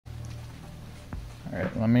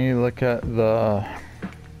Alright, let me look at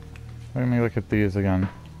these again.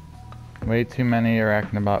 Way too many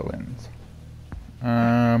Arachnobot wins.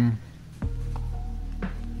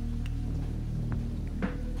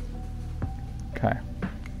 Okay.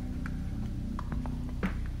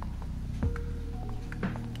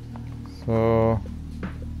 So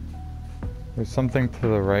there's something to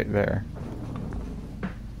the right there.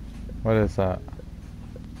 What is that?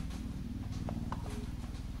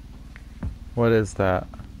 What is that?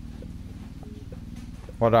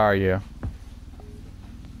 What are you?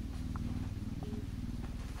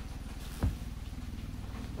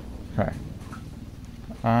 Okay.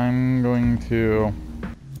 I'm going to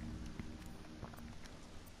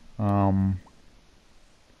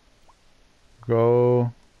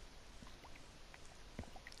go.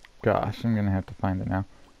 Gosh, I'm gonna have to find it now.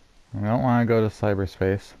 I don't want to go to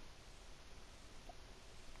cyberspace.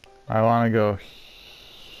 I want to go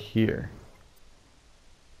here.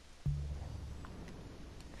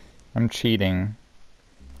 I'm cheating,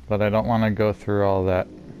 but I don't want to go through all that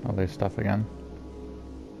other stuff again.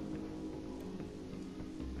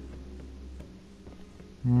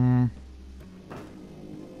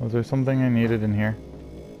 Was there something I needed in here?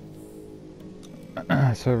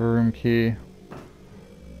 Server room key.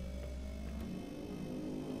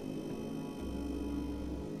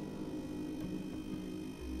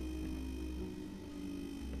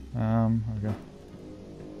 Okay.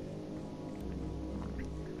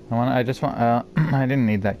 I just want, I didn't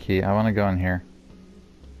need that key. I want to go in here.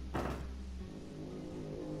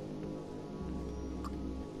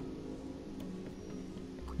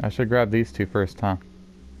 I should grab these two first, huh?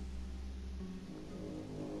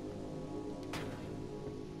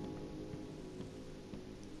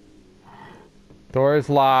 Door's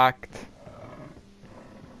locked.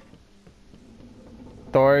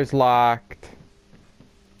 Door's locked.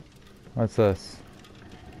 What's this?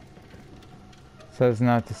 Says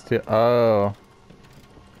not to steal. Oh,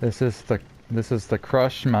 this is the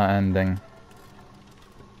Krushma ending.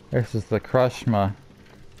 This is the Krushma.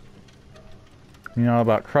 You know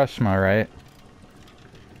about Krushma, right?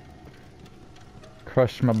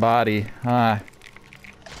 Crush my body. Ah.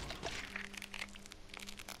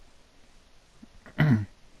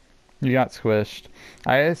 You got squished.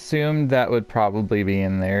 I assumed that would probably be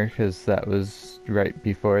in there because that was right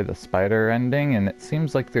before the spider ending, and it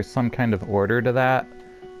seems like there's some kind of order to that,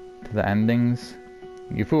 to the endings.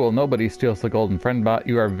 You fool, nobody steals the golden friend bot.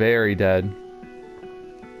 You are very dead.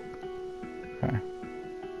 Okay.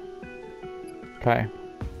 Okay.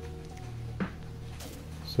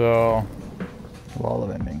 So, wall of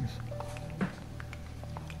endings.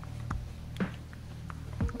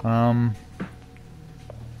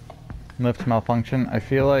 Lift malfunction. I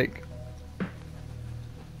feel like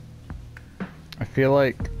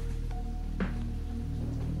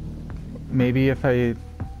maybe if I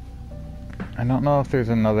don't know if there's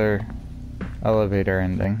another elevator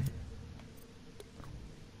ending,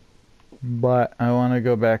 but I want to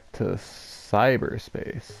go back to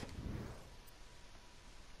cyberspace.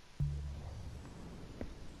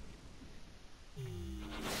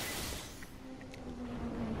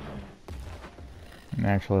 And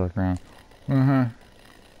actually look around.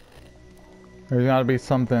 There's gotta be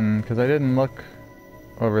something, because I didn't look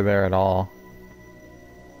over there at all.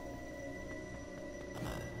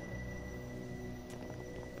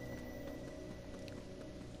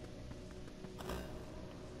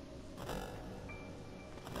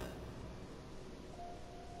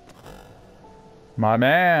 My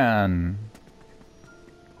man!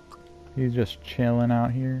 He's just chilling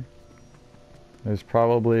out here. There's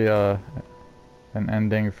probably an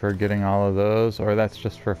ending for getting all of those, or that's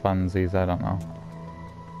just for funsies, I don't know.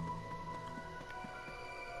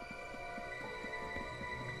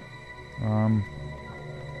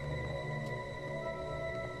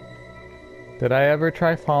 Did I ever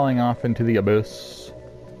try falling off into the abyss?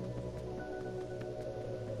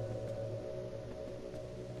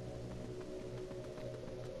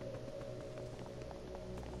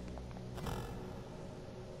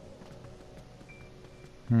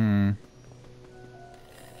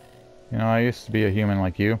 You know, I used to be a human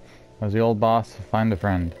like you. I was the old boss of Find a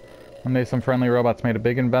Friend. One day some friendly robots made a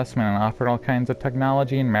big investment and offered all kinds of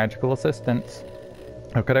technology and magical assistance.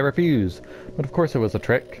 How could I refuse? But of course it was a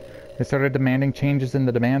trick. They started demanding changes and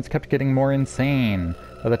the demands kept getting more insane.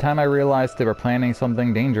 By the time I realized they were planning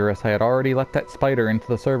something dangerous, I had already let that spider into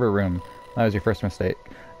the server room. That was your first mistake.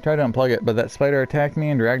 I tried to unplug it, but that spider attacked me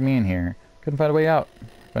and dragged me in here. Couldn't find a way out.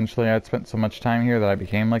 Eventually I had spent so much time here that I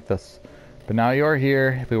became like this. But now you're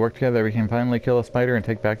here. If we work together, we can finally kill a spider and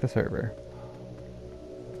take back the server.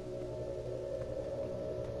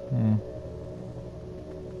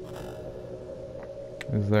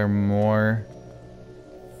 Is there more?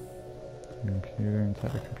 Computer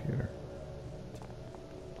inside a computer.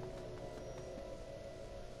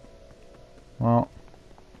 Well.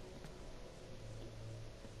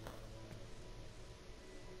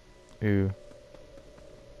 Ooh.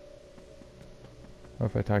 What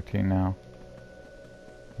if I talk to you now?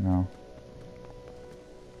 No.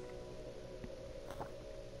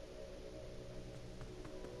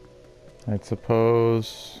 I'd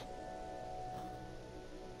suppose...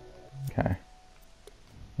 Okay.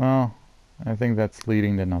 Well, I think that's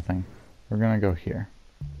leading to nothing. We're gonna go here.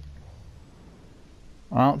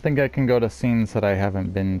 I don't think I can go to scenes that I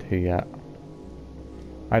haven't been to yet.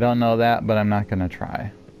 I don't know that, but I'm not gonna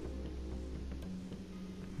try.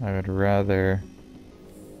 I would rather...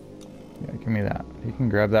 Yeah, give me that. You can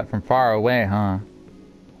grab that from far away, huh?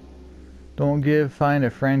 Don't find a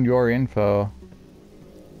friend your info.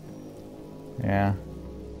 Yeah.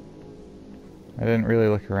 I didn't really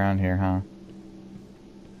look around here, huh?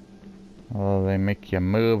 Oh, they make you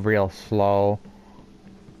move real slow.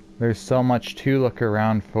 There's so much to look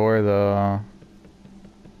around for, though.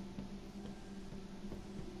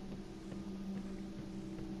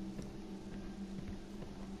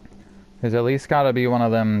 There's at least gotta be one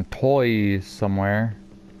of them toys somewhere.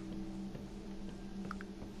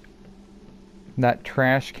 That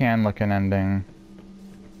trash can looking ending.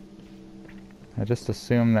 I just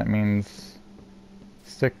assume that means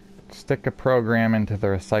stick a program into the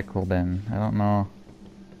recycle bin. I don't know.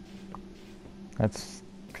 That's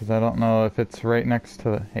because I don't know if it's right next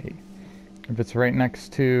to the... Hey. If it's right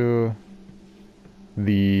next to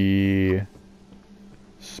the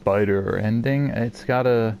spider ending, it's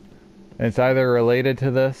gotta... It's either related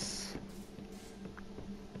to this.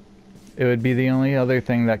 It would be the only other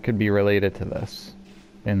thing that could be related to this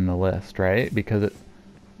in the list, right? Because it...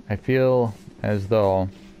 I feel as though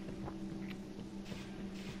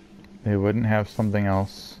they wouldn't have something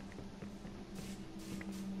else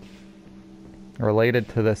related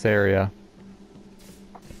to this area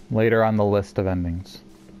later on the list of endings.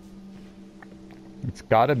 It's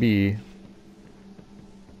gotta be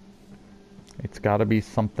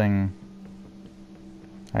something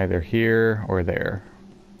either here or there,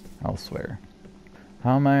 elsewhere.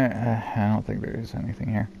 How am I don't think there's anything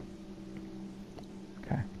here.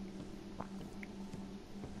 Okay.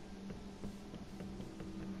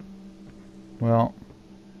 Well,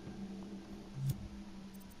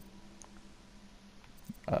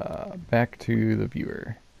 back to the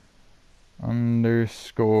viewer.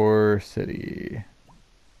 Underscore city.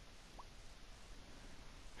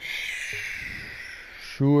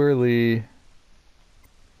 Surely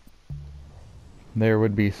there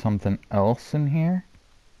would be something else in here.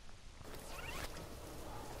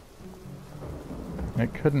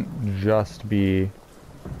 It couldn't just be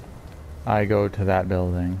I go to that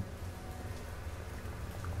building.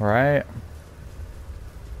 Right?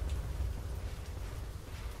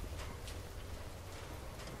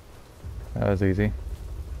 That was easy.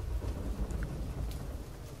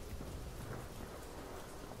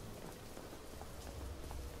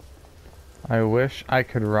 I wish I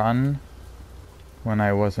could run when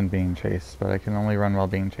I wasn't being chased, but I can only run while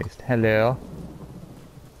being chased. Hello?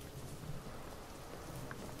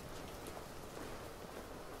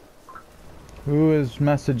 Who is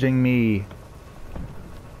messaging me?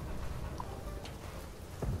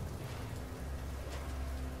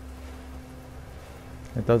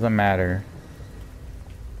 It doesn't matter.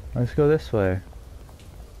 Let's go this way.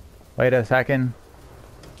 Wait a second.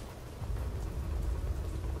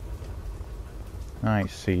 I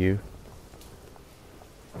see you.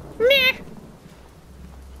 Meh.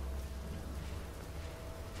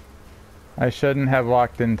 I shouldn't have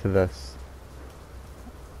walked into this.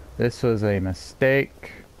 This was a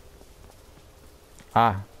mistake.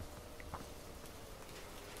 Ah.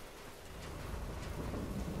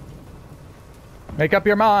 Make up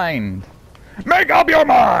your mind! Make up your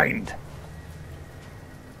mind!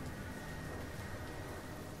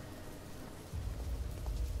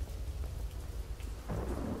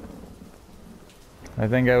 I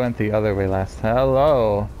think I went the other way last time.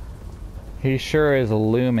 Hello! He sure is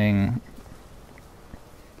looming.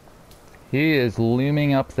 He is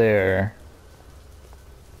looming up there.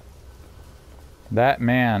 That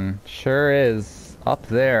man sure is up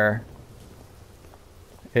there.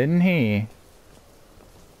 Isn't he?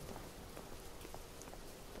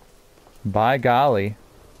 By golly.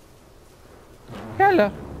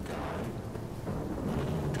 Hello.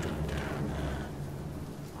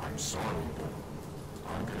 I'm sorry, but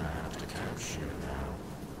I'm gonna have to capture you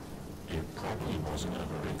now. It probably wasn't a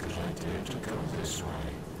very good idea to go this way.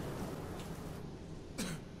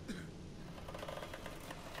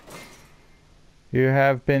 You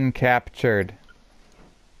have been captured.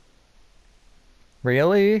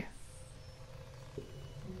 Really?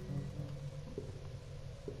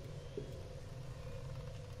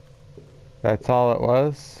 That's all it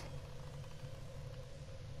was?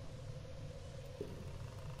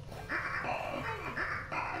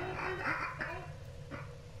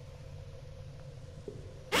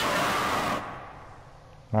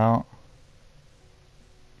 Well,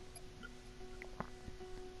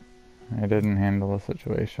 I didn't handle the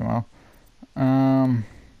situation well.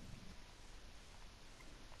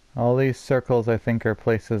 All these circles I think are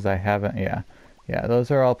places I haven't, yeah, those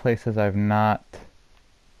are all places I've not,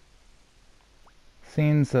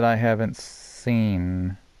 scenes that I haven't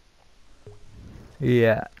seen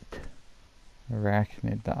yet.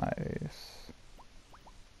 Arachnidize.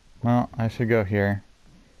 Well, I should go here,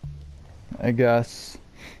 I guess.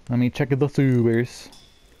 Let me check the sewers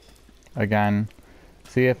again.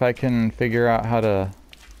 See if I can figure out how to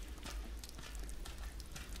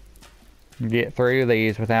get through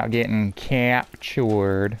these without getting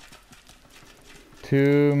captured.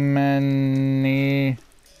 Too many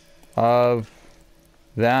of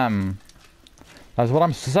them. That's what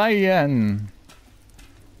I'm saying.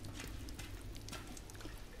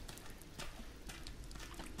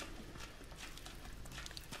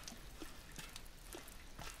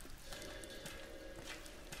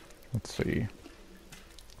 Let's see.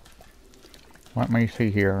 Let me see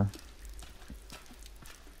here.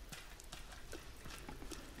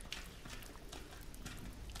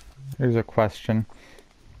 Here's a question.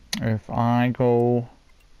 If I go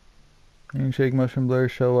shake motion blur,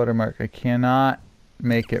 show watermark, I cannot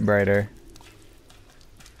make it brighter.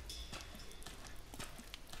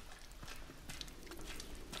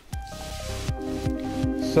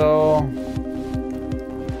 So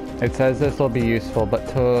it says this will be useful, but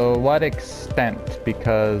to what extent?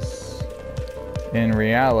 Because in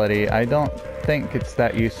reality, I don't think it's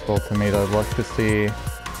that useful to me to look to see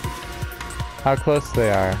how close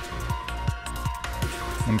they are.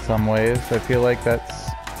 In some ways, I feel like that's,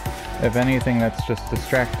 if anything, that's just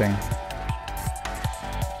distracting.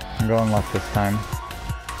 I'm going left this time.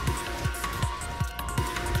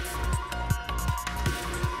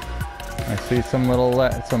 I see some little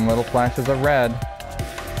flashes of red.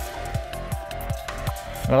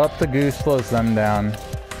 Oh, the goose slows them down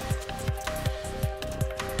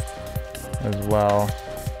as well.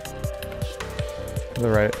 To the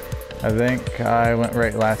right. I think I went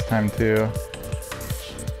right last time too.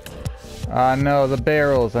 No, the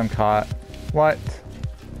barrels I'm caught. What?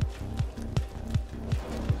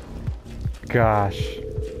 Gosh.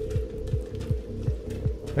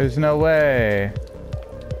 There's no way.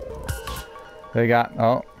 They got,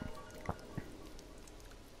 oh.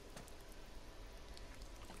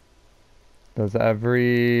 Does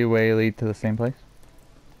every way lead to the same place?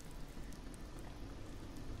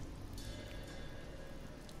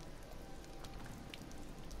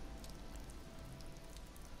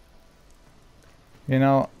 You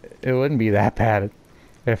know, it wouldn't be that bad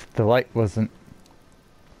if the light wasn't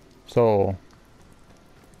so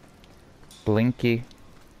blinky.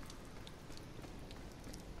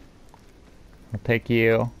 I'll take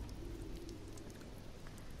you.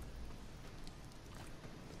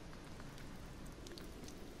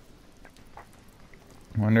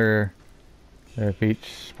 Wonder if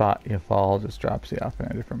each spot you fall just drops you off in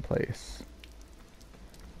a different place.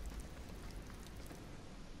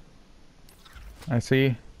 I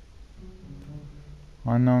see.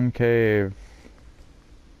 Unknown cave.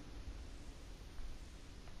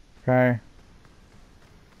 Okay.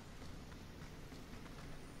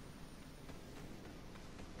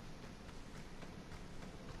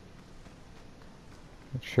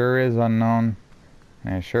 It sure is unknown.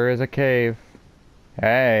 And it sure is a cave.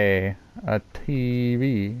 Hey, a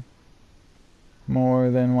TV. More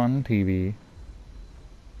than one TV.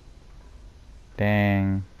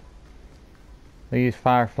 Dang. These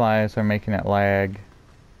fireflies are making it lag.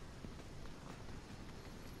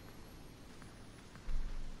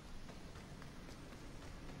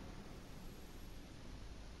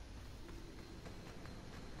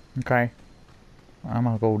 Okay. I'm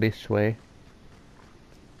gonna go this way.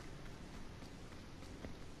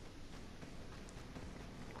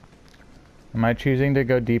 Am I choosing to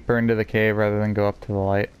go deeper into the cave rather than go up to the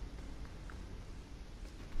light?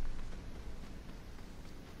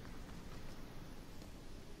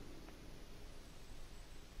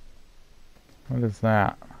 What is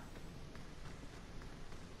that?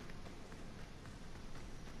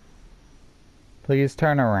 Please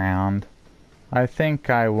turn around. I think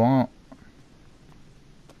I won't.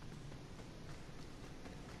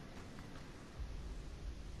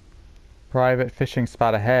 Private fishing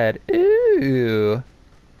spot ahead. Ooh.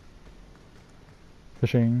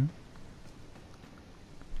 Fishing.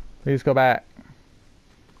 Please go back.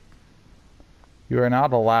 You are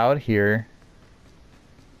not allowed here.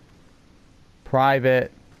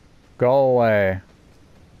 Private. Go away.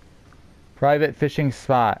 Private fishing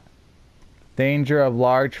spot. Danger of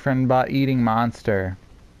large friendbot eating monster.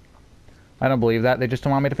 I don't believe that. They just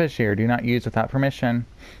don't want me to fish here. Do not use without permission.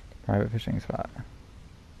 Private fishing spot.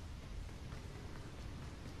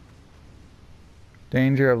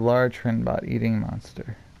 Danger of large friendbot eating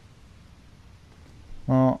monster.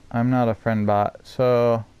 Well, I'm not a friendbot,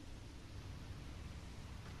 so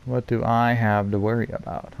what do I have to worry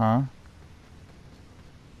about, huh?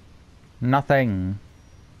 Nothing.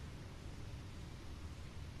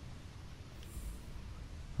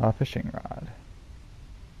 A fishing rod.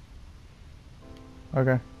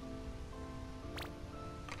 Okay.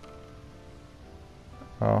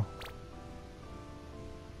 Oh.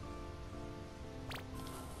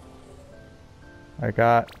 I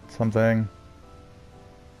got something.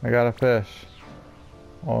 I got a fish.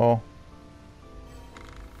 Oh.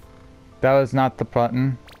 That was not the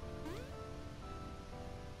button.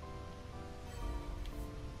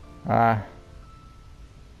 Ah.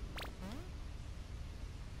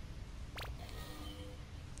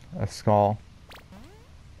 A skull.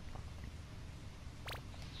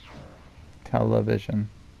 Television.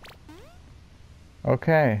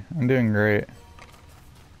 Okay, I'm doing great.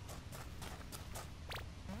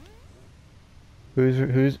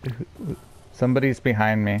 Somebody's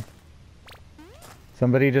behind me.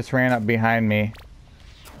 Somebody just ran up behind me.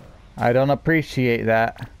 I don't appreciate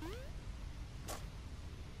that.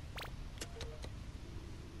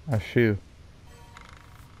 A shoe.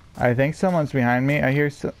 I think someone's behind me. I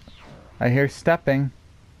hear stepping.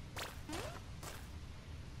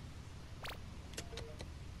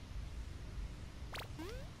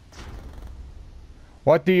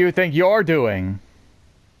 What do you think you're doing?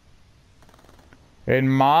 In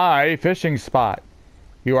my fishing spot.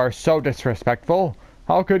 You are so disrespectful.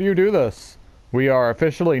 How could you do this? We are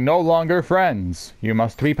officially no longer friends. You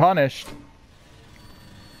must be punished.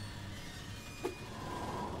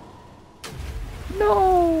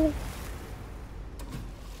 No.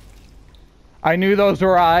 I knew those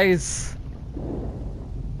were eyes.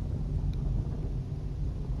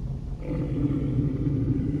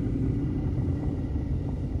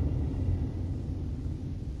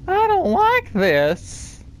 I don't like this.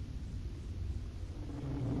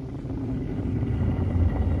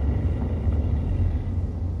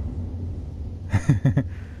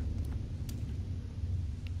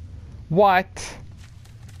 What?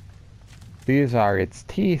 These are its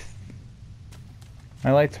teeth.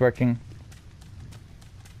 My light's working.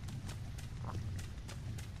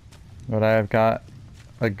 Would I have got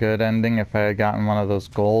a good ending if I had gotten one of those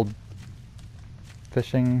gold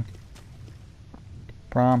fishing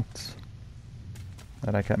prompts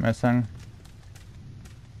that I kept missing?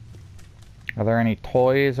 Are there any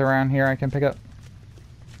toys around here I can pick up?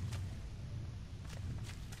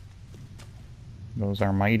 Those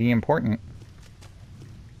are mighty important,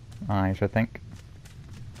 I should think.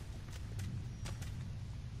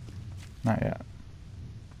 Not yet.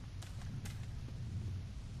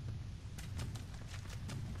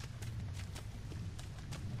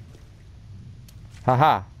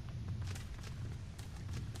 Haha!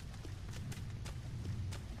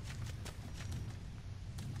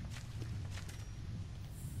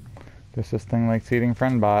 Guess this thing likes eating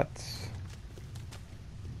friend bots.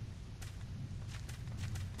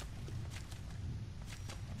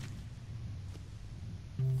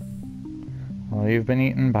 Well, you've been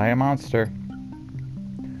eaten by a monster.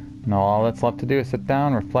 Now all that's left to do is sit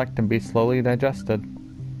down, reflect, and be slowly digested.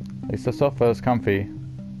 At least the sofa is comfy.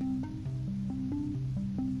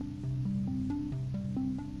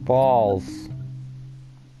 Balls.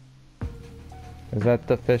 Is that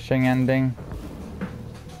the fishing ending?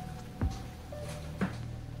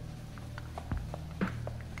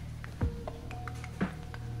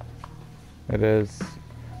 It is.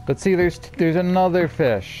 But see, there's another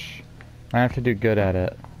fish. I have to do good at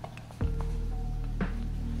it.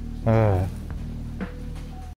 Ugh.